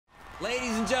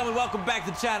Ladies and gentlemen, welcome back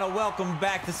to the channel. Welcome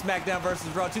back to Smackdown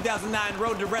vs. Raw 2009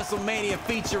 Road to WrestleMania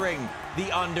featuring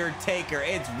The Undertaker.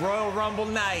 It's Royal Rumble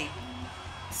night,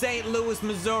 St. Louis,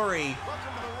 Missouri.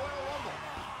 Welcome to the Royal Rumble.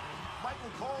 Michael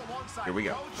Cole alongside Here we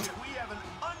go. Coach. We have an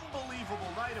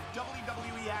unbelievable night of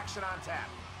WWE action on tap.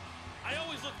 I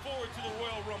always look forward to the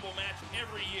Royal Rumble match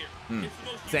every year. It's the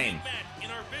most Same. unique match in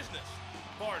our business,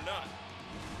 bar none.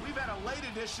 We've had a late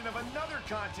edition of another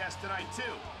contest tonight,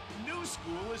 too. New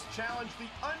School has challenged The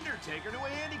Undertaker to a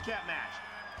handicap match.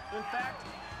 In fact,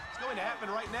 it's going to happen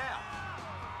right now.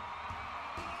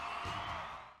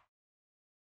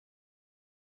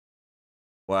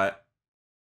 What?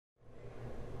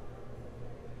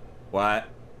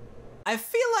 I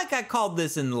feel like I called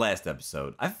this in the last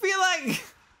episode. I feel like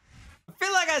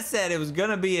I said it was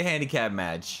gonna be a handicap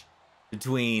match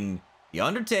between The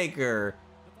Undertaker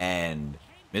and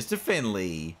Mr.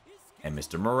 Finley and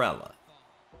Mr. Morella.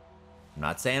 I'm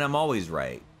not saying I'm always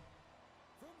right.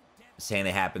 I'm saying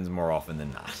it happens more often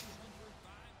than not.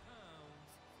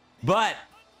 But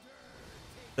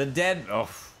I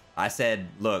said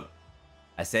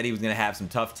he was gonna have some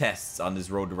tough tests on this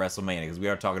road to WrestleMania because we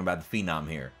are talking about the Phenom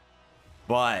here.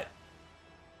 But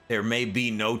there may be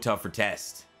no tougher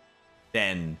test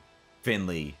than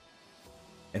Finley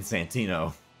and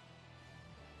Santino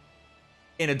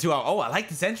in a 2-hour. Oh, I like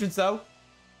this entrance though.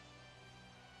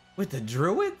 With the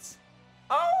Druids?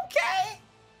 Okay.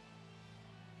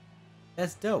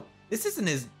 That's dope. This isn't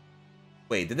his...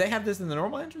 Wait, did they have this in the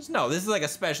normal entrance? No, this is like a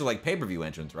special like pay-per-view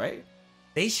entrance, right?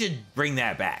 They should bring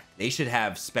that back. They should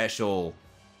have special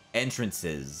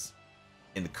entrances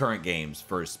in the current games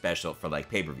for like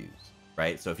pay-per-views,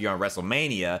 right? So if you're on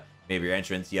WrestleMania, maybe your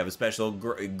entrance, you have a special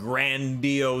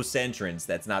grandiose entrance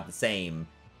that's not the same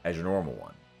as your normal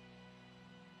one.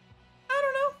 I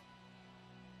don't know.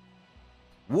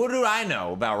 What do I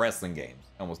know about wrestling games?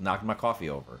 I almost knocked my coffee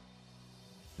over.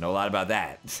 Know a lot about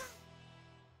that.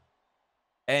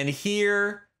 And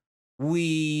here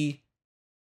we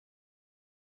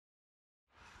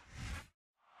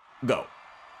go.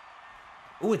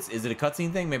 Ooh, is it a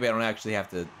cutscene thing? Maybe I don't actually have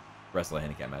to wrestle a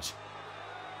handicap match.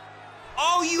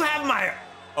 Oh, you have my...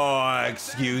 Oh,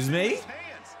 excuse me?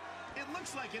 It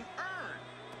looks like an urn.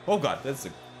 Oh, God, that's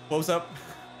a close-up.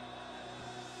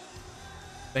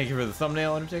 Thank you for the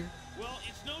thumbnail, Undertaker. Well,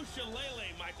 it's no shillelagh,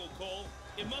 Michael Cole.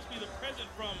 It must be the present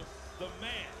from the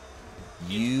man.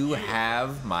 You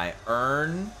have my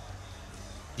urn.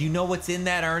 Do you know what's in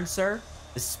that urn, sir?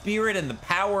 The spirit and the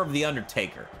power of the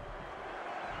Undertaker.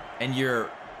 And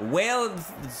you're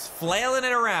flailing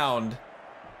it around.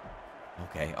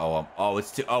 Okay.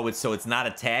 So it's not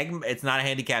a tag. It's not a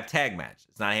handicap tag match.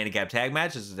 It's not a handicap tag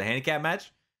match. This is a handicap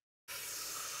match.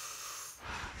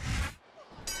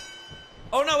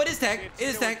 Oh no, it is tag. It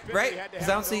is tag, right? Because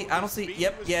I don't see.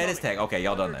 Yep, yeah, it is tag. Okay,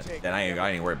 y'all done that. Then I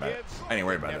ain't worried about it. I ain't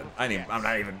worried about it.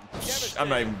 I'm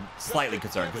not even slightly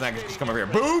concerned because I can just come over here,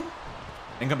 boom,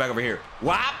 and come back over here.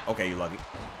 Whop. Okay, you lucky.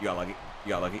 You got lucky. You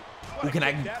got lucky. Ooh, can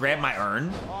I grab my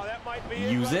urn?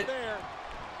 Use it.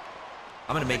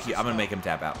 I'm gonna make him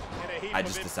tap out. I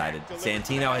just decided.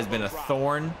 Santino has been a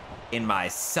thorn in my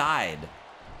side.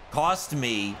 Cost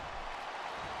me.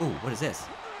 Ooh, what is this?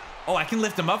 Oh, I can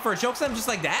lift him up for a chokeslam just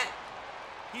like that?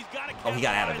 Oh, he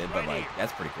got out of it, but like,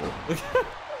 that's pretty cool.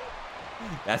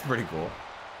 That's pretty cool.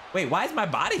 Wait, why is my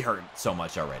body hurt so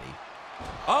much already?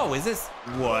 Oh, is this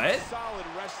what? Solid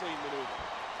wrestling maneuver.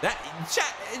 That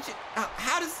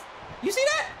how does you see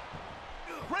that?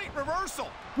 Great reversal.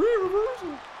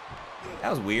 That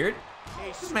was weird.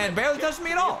 This man barely touched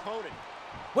me at all.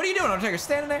 What are you doing, Undertaker?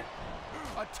 Standing there?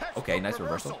 Okay, nice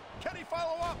reversal. Can he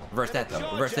follow up? Reverse that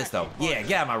though. Reverse this though. Yeah,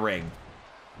 get out of my ring.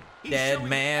 Dead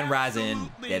man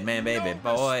rising. Dead man, baby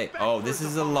boy. Oh, this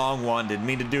is a long one. Didn't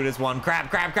mean to do this one.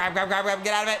 Crap. Get out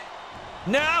of it.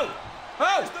 No.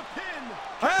 Oh.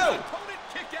 Oh.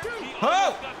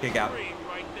 Oh. Kick out.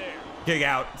 Kick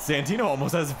out. Santino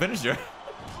almost has a finisher.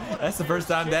 That's the first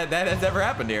time that has ever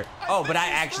happened here. Oh, but I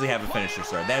actually have a finisher,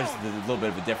 sir. There's a little bit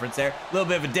of a difference there. A little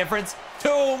bit of a difference.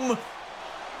 Tomb.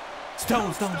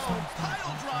 Stone. How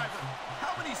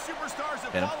many superstars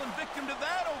have fallen victim to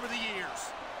that over the years?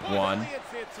 One.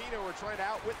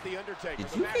 Did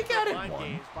you kick out at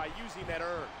one? By using that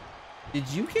urn. Did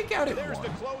you kick out at There's one?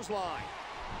 the clothesline.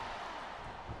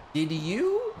 Did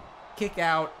you kick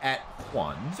out at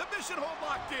one? Submission hold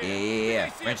locked in. Yeah.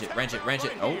 Wrench it.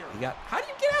 Oh, you got. How do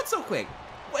you get out so quick?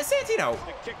 What, Santino?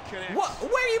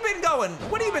 Where you been going?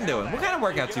 What have you been doing? What kind of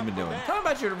workouts you been doing? Tell me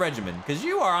about your regimen, because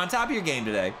you are on top of your game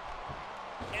today.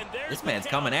 This man's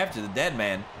coming after the dead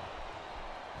man.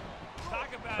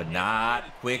 But not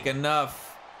quick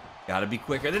enough. Gotta be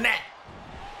quicker than that.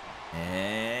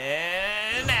 And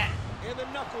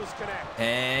knuckles connect.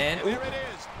 And There it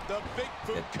is. The big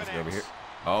boot let's connects. go over here.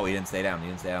 Oh, he didn't stay down. He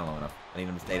didn't stay down long enough. I need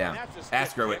him to stay down. That's a stiff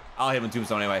Screw it. kick. I'll hit him with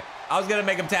Tombstone anyway. I was gonna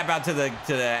make him tap out to the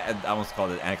I almost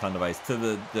called it Anaconda Device,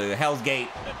 to the Hell's Gate.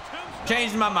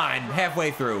 Changed my mind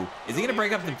halfway through. Is he gonna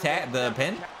break up the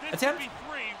pin attempt?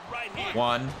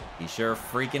 One. He sure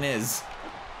freaking is.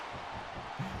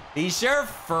 He sure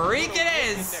freaking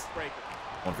is.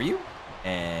 One for you.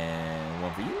 And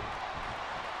one for you.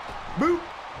 Boop.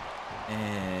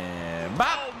 And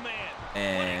bop.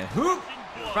 And whoop.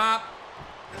 Bop.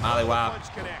 Molly wop.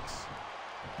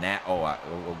 Nah. Oh, I'm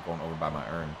going over by my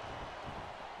urn.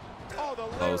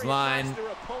 Close line.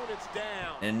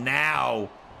 And now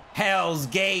Hell's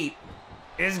Gate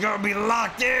is gonna be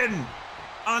locked in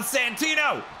on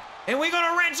Santino. And we're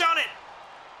gonna wrench on it.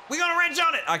 We're gonna wrench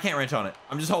on it. I can't wrench on it.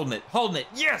 I'm just holding it. Holding it.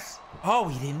 Yes. Oh,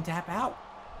 he didn't tap out.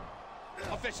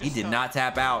 He did not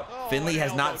tap out. Finley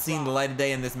has not seen the light of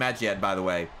day in this match yet, by the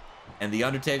way. And the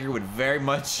Undertaker would very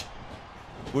much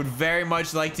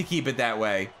like to keep it that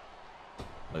way.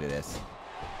 Look at this.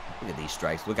 Look at these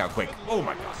strikes. Look how quick. Oh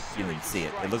my God. You didn't see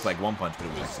it. It looks like one punch, but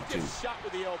it was actually two.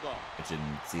 I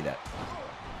shouldn't see that.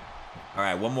 All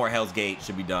right, one more Hell's Gate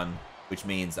should be done, which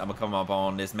means I'm gonna come up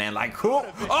on this man like cool.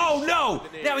 Oh no!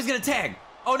 Now he's gonna tag.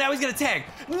 Oh, now he's gonna tag.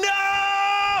 No!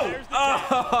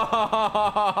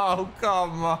 Oh,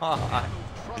 come on.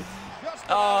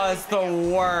 Oh, it's the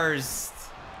worst.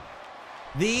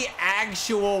 The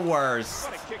actual worst.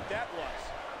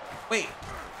 Wait,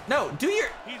 no, do your.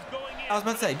 I was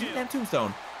about to say, do damn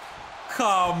Tombstone.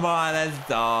 Come on, that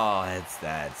sucks.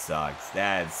 That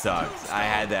sucks. I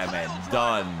had that man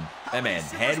done. That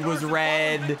man's head was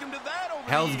red.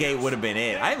 Hell's Gate would have been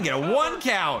it. I didn't get a 1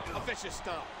 count.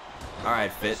 All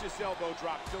right, Fit.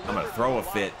 I'm gonna throw a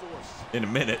fit in a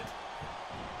minute.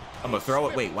 I'm gonna throw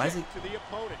it. Wait, why is it?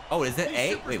 Oh, is that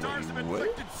A? Wait,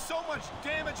 what?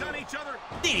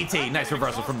 DDT. Nice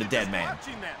reversal from the dead man.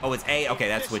 Oh, it's A. Okay,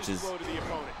 that switches.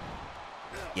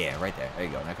 Yeah, right there. There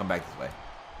you go. Now come back this way.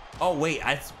 Oh, wait.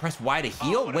 I pressed Y to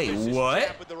heal? Wait,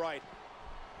 what?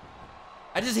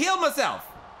 I just healed myself.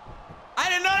 I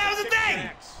didn't know that was a thing.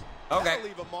 Okay.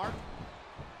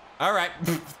 All right.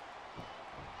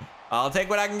 I'll take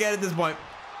what I can get at this point.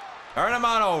 Turn him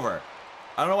on over.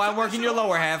 I don't know why I'm working your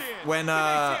lower half when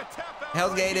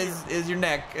Hell's Gate is your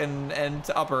neck and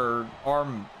upper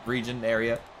arm region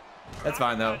area. That's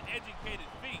fine though.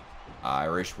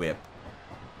 Irish whip.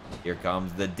 Here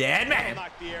comes the dead man.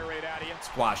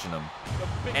 Squashing him.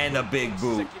 And a big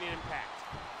boot.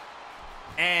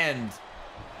 And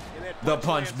the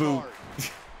punch boot.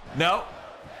 No.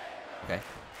 Okay.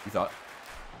 You thought.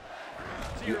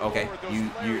 Okay. You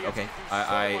okay. Okay,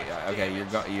 I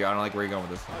don't like where you're going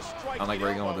with this. I don't like where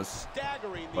you're going with this.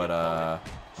 But I'm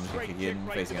just gonna kick you in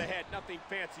the face again.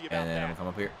 And then I'm gonna come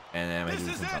up here. And then I'm gonna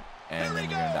do something. And then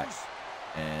you're gonna die.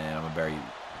 And I'm gonna bury you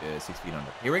 6 feet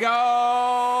under. Here we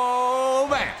go!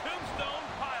 Bam!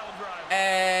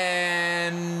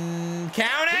 And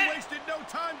count it!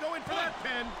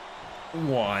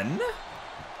 One.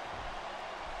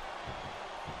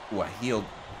 Ooh, I healed.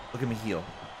 Look at me heal.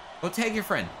 Go tag your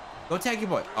friend. Go tag your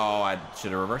boy. Oh, I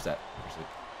should have reversed that. Actually.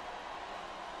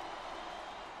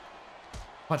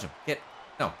 Punch him.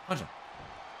 No, punch him.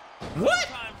 What?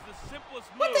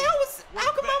 What the hell was?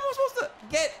 How come I'm supposed to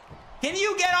get? Can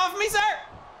you get off me, sir?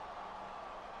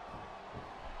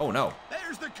 Oh no.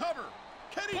 There's the cover.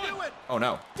 Can he do it? Oh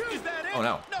no. Is that it? Oh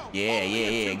no.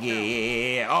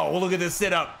 Yeah. Oh, look at this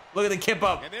sit up. Look at the kip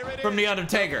up from the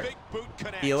Undertaker.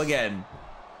 Heal again.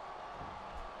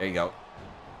 There you go.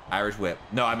 Irish whip.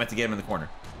 No, I meant to get him in the corner.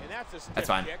 That's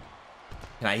fine.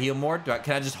 Can I heal more?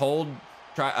 Can I just hold?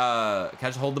 Can I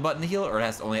just hold the button to heal, or it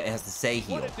has to say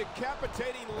heal? It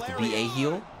has to be a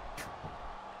heal.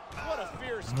 I don't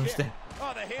understand.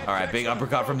 All right, big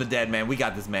uppercut from the dead man. We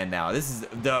got this man now. This is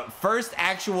the first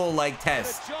actual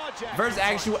test, first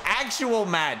actual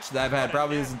match that I've had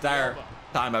probably this entire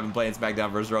time I've been playing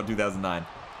SmackDown vs. Raw 2009.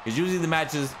 Because usually the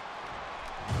matches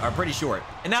are pretty short.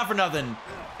 And not for nothing,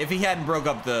 if he hadn't broke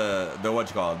up the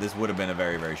this would have been a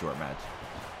very, very short match.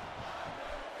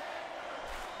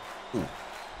 Ooh.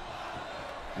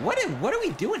 What are we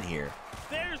doing here?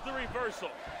 There's the reversal.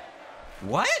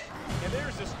 What? And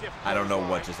there's a stiff. I don't know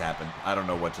what just happened.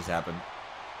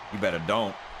 You better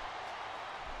don't.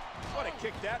 What a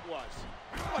kick that was.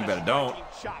 You better don't.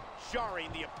 Chop,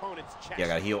 jarring the opponent's chest. Yeah, I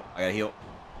gotta heal.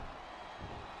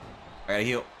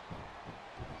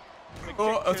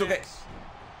 Oh, it's okay.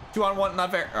 2 on 1, not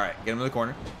fair. All right, get him in the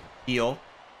corner. Heal.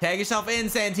 Tag yourself in,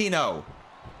 Santino.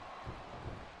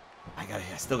 I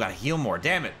still gotta heal more.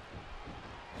 Damn it.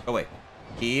 Oh wait.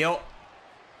 Heal.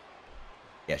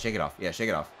 Yeah, shake it off.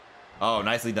 Oh,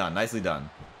 nicely done. Nicely done.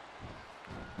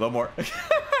 A little more.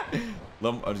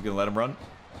 I'm just gonna let him run.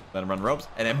 Let him run the ropes.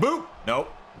 And then boop.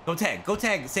 Nope. Go tag. Go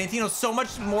tag. Santino's so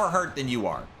much more hurt than you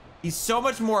are. He's so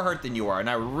much more hurt than you are. And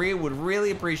I would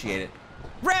really appreciate it.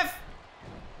 Ref!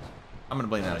 I'm gonna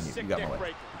blame that on you. You got my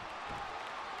way.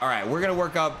 All right, we're gonna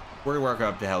work up. We're gonna work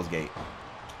up to Hell's Gate.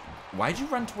 Why'd you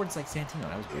run towards like Santino?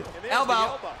 That was weird.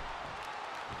 Elbow.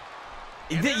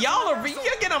 Y'all are. You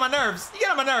get on my nerves. You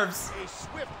get on my nerves. A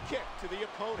swift kick to the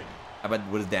opponent. How about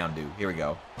what does down do? Here we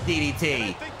go.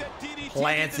 DDT.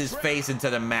 Plants his face into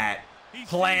the mat.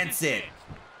 Plants it.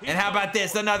 And how about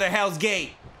this? Another Hell's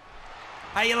Gate.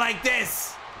 How you like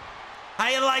this? How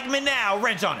you like me now?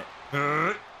 Wrench on it.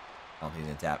 I don't think he's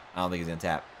gonna tap. I don't think he's gonna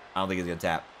tap. I don't think he's gonna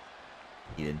tap.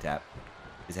 He didn't tap.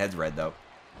 His head's red though.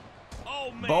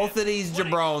 Oh, man. Both of these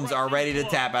jabrones are ready to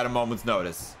tap at a moment's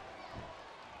notice.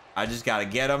 I just gotta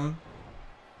get them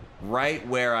right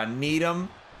where I need them.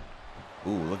 Ooh,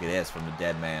 look at this from the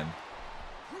dead man.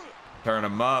 Turn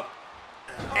him up.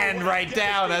 And right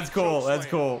down. That's cool. That's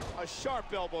cool. A sharp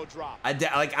elbow drop. I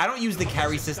don't use the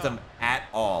carry system at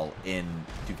all in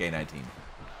 2K19.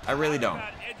 I really don't.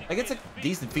 Like, it's a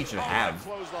decent feature to have.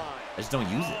 I just don't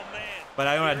use it. But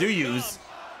I know what I do use.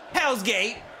 Hell's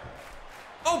Gate.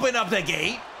 Open up the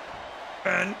gate.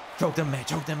 And choke that man.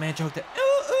 Choke that man. Choke that. Ooh,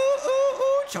 ooh, ooh,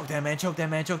 ooh. Choke that man. Choke that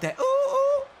man. Choke that. Ooh,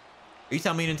 ooh. Are you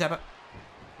telling me you didn't tap out?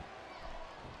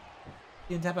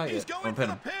 You didn't tap out He's yet. going for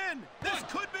the pin. This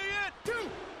could be it. 2,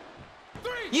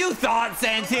 3. You thought,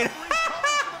 Santino.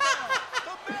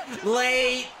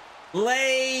 Late.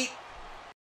 Late.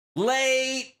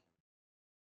 Late.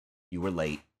 You were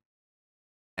late.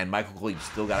 And Michael Cole, you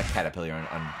still got a caterpillar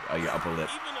on your upper lip.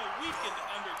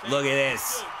 Look at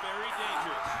this.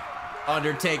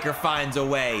 Undertaker finds a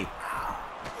way.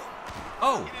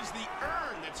 Oh. It is the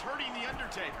urn that's hurting the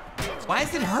Undertaker. Why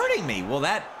is it hurting me? Well,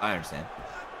 that I understand.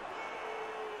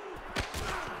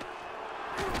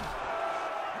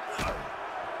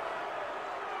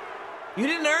 You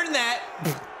didn't earn that.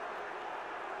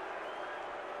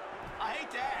 I hate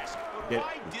to ask, but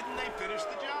why didn't they finish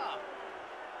the job?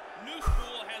 New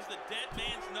School has the dead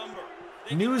man's number.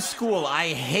 New School. I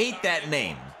hate that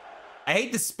name. I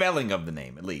hate the spelling of the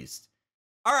name, at least.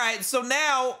 All right, so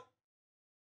now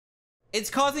it's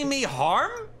causing me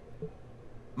harm?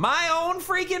 My own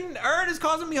freaking urn is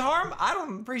causing me harm? I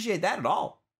don't appreciate that at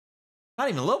all. Not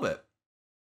even a little bit.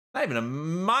 Not even a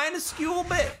minuscule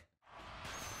bit.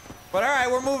 But all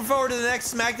right, we're moving forward to the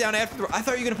next SmackDown after the... I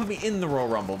thought you were going to put me in the Royal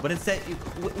Rumble, but instead...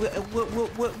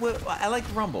 I like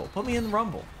the Rumble. Put me in the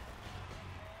Rumble.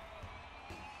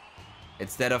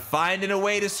 Instead of finding a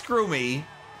way to screw me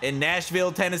in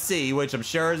Nashville, Tennessee, which I'm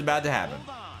sure is about to happen. Hold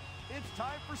on. It's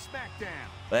time for SmackDown.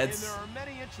 Let's and there are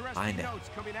many interesting notes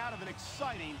coming out of an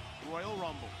exciting Royal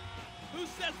Rumble. Who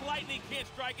says lightning can't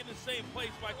strike in the same place,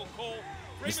 Michael Cole?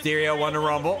 Mysterio won the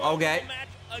Rumble. Okay. Match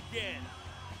again.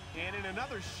 And in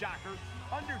another shocker,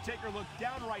 Undertaker looked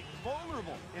downright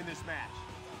vulnerable in this match.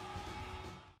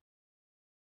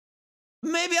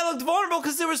 Maybe I looked vulnerable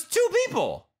because there was 2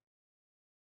 people.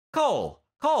 Cole,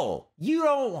 you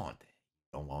don't want it.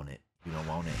 You don't want it. You don't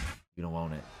want it. You don't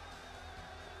want it.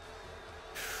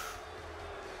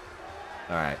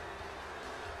 All right.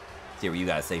 Let's hear what you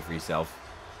guys say for yourself.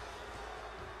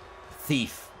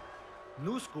 Thief.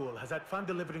 New School has had fun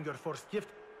delivering your first gift,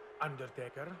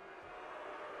 Undertaker.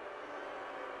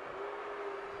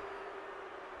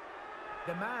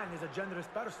 The man is a generous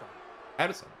person.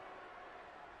 Addison.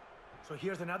 So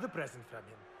here's another present from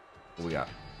him. What we got?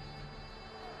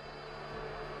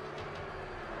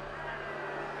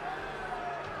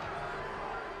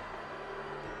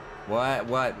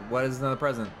 What is another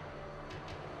present?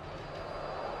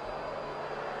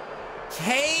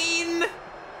 Kane? Your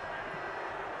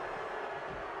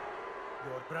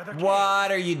brother Kane,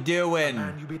 What are you doing? the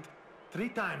man you beat 3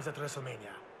 times at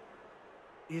WrestleMania,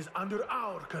 is under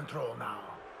our control now.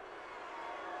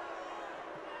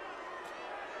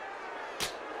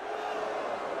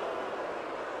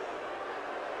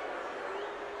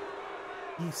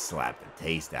 He slapped the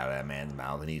taste out of that man's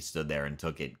mouth and he stood there and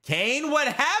took it. Kane, what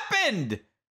happened?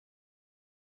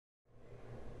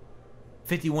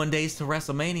 51 days to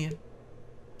WrestleMania.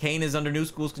 Kane is under New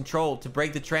School's control. To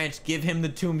break the trance, give him the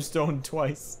tombstone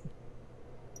twice.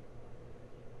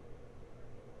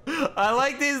 I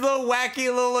like these little wacky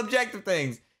little objective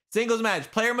things. Singles match.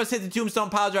 Player must hit the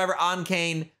tombstone pile driver on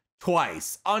Kane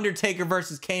twice. Undertaker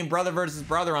versus Kane, brother versus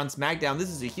brother on SmackDown. This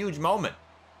is a huge moment.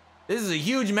 This is a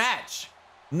huge match.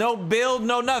 No build,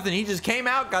 no nothing. He just came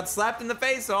out, got slapped in the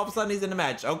face, and all of a sudden he's in the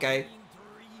match. Okay.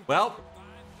 Well,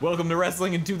 welcome to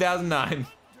wrestling in 2009.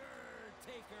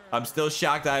 I'm still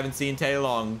shocked I haven't seen Tay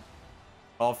Long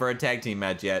call for a tag team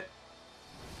match yet.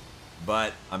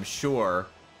 But I'm sure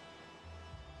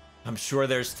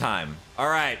there's time. All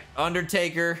right,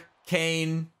 Undertaker,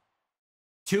 Kane,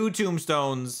 2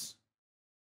 tombstones.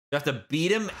 Do I have to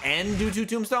beat him and do 2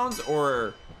 tombstones,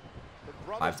 or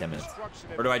 5-10 minutes?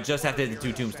 Or do I just have to hit the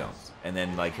 2 tombstones and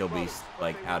then like he'll be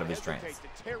like out of his trance?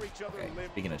 Okay,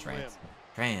 speaking of trance,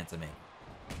 I mean.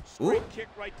 Ooh. Kick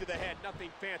right to the head. Nothing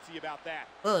fancy about that.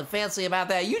 Well, fancy about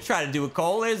that. You try to do it,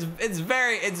 Cole. It's a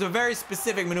very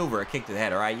specific maneuver, a kick to the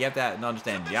head. All right, you have to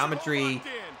understand geometry,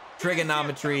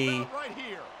 trigonometry,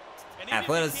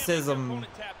 athleticism.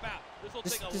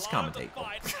 Just commentate, Cole.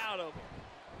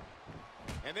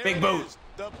 Big boot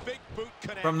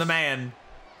from the man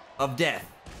of death,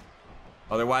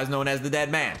 otherwise known as the dead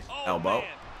man. Elbow.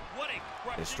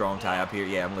 A strong tie up here.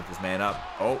 Yeah, I'm gonna lift this man up.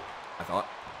 Oh, I thought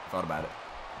about it.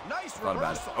 Nice Thought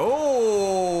about it. reversal.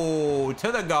 Oh,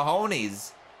 to the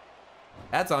cojones.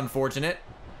 That's unfortunate.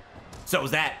 So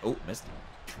is that. Oh, missed.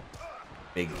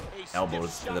 Big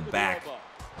elbows to the back.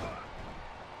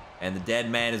 And the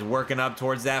dead man is working up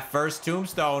towards that first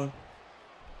tombstone.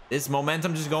 This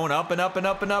momentum just going up and up and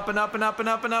up and up and up and up and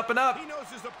up and up and up. He knows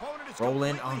his opponent is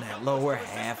Rolling on completely that helpless lower to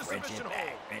resist half, the wrench it submission back,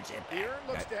 hold. wrench it Here back.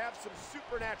 looks Okay. to have some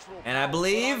supernatural And I power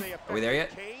believe, on the are we there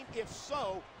yet? Kane. If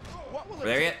so, what will it We're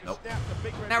there take yet? to Nope. snap the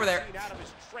big red Now we're there. machine out of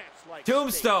his trance-like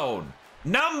Tombstone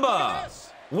number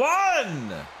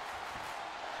 1.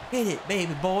 Hit it,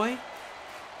 baby boy.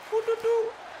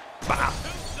 Bam.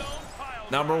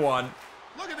 Number 1.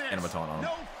 Look at this. And a baton on him.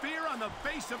 No fear on the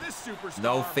face of this superstar.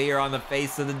 No fear on the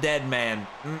face of the dead man.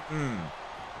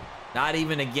 Not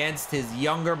even against his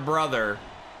younger brother.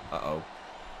 Uh-oh.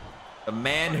 The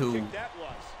man who... That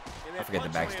was. And I that forget the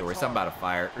punch backstory. lands Something about a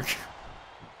hard. fire.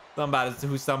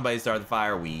 Somebody started the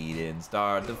fire. We didn't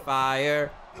start the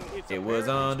fire. It was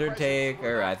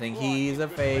Undertaker. I think he's a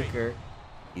faker.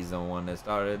 He's the one that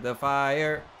started the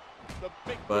fire.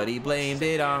 But he blamed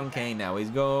it on Kane. Now he's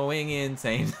going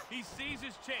insane. He sees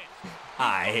his chance.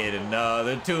 I hit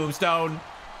another tombstone.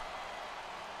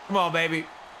 Come on, baby.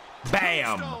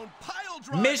 Bam. Tombstone pile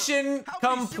driver. Mission How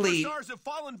many complete. superstars have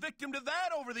fallen victim to that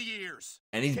over the years?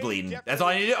 And he's Kane bleeding. That's all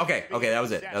I need to do? Okay, definitely that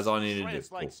was it. possessed That's all I needed to do.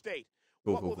 trance-like Cool. state.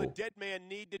 Cool, What cool, will the cool. dead man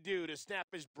need to do to snap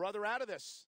his brother out of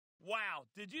this? Wow,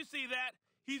 did you see that?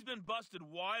 He's been busted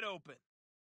wide open.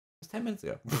 It was 10 minutes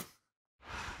ago.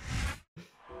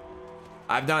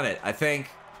 I've done it, I think.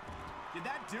 Did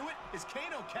that do it? Is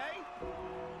Kane okay?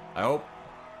 I hope.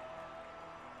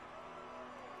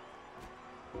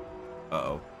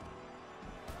 Uh-oh.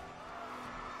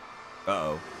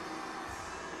 Uh-oh.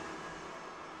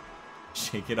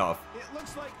 Shake it off. It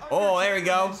looks like Oh, there we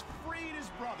go. has freed his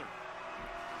brother.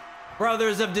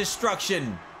 Brothers of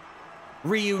Destruction.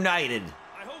 Reunited.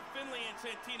 I hope Finlay and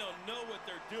Santino know what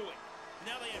they're doing.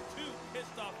 Now they have 2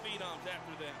 pissed-off phenoms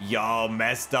after them. Y'all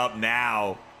messed up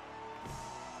now.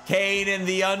 Kane and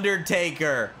The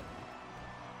Undertaker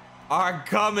are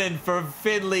coming for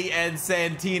Finlay and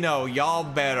Santino. Y'all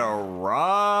better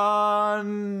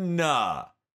run.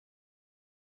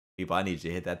 People, I need you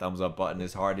to hit that thumbs up button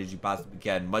as hard as you possibly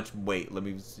can. Wait, let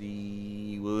me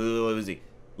see.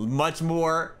 Much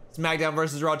more SmackDown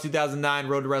vs. Raw 2009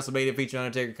 Road to WrestleMania featuring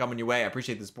Undertaker coming your way. I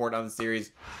appreciate the support on the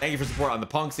series. Thank you for support on the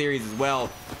Punk series as well.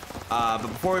 But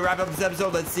before we wrap up this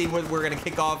episode, let's see what we're going to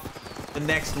kick off the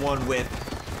next one with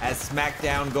as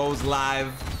SmackDown goes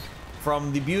live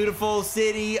from the beautiful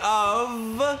city of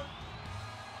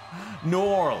New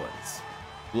Orleans,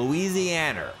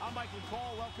 Louisiana. I'm Michael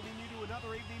Cole, welcoming you to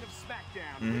another evening of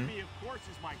SmackDown. With me, of course,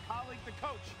 is my colleague, the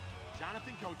coach,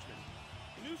 Jonathan Coachman.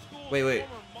 New School's Wait.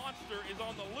 former monster is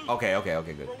on the loose. Okay,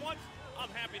 good. For once, I'm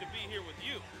happy to be here with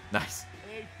you. Nice.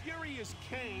 A furious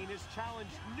Kane has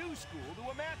challenged New School to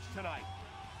a match tonight.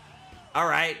 All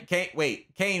right,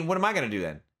 Kane, what am I going to do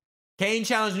then? Kane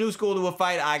challenged New School to a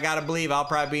fight. I got to believe I'll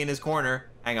probably be in his corner.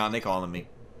 Hang on, they calling me.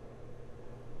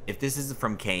 If this is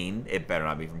from Kane, it better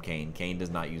not be from Kane. Kane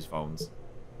does not use phones.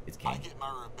 It's Kane. I get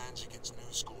my revenge against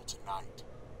New School tonight.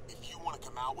 If you want to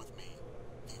come out with me,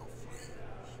 feel free.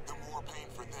 The more pain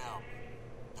for them,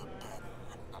 the better.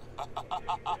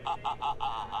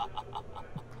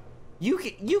 You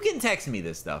can text me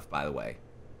this stuff, by the way.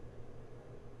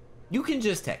 You can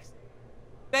just text.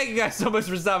 Thank you guys so much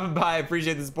for stopping by. I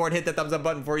appreciate the support. Hit that thumbs up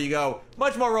button before you go.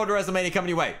 Much more Road to WrestleMania coming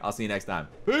your way. I'll see you next time.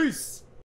 Peace.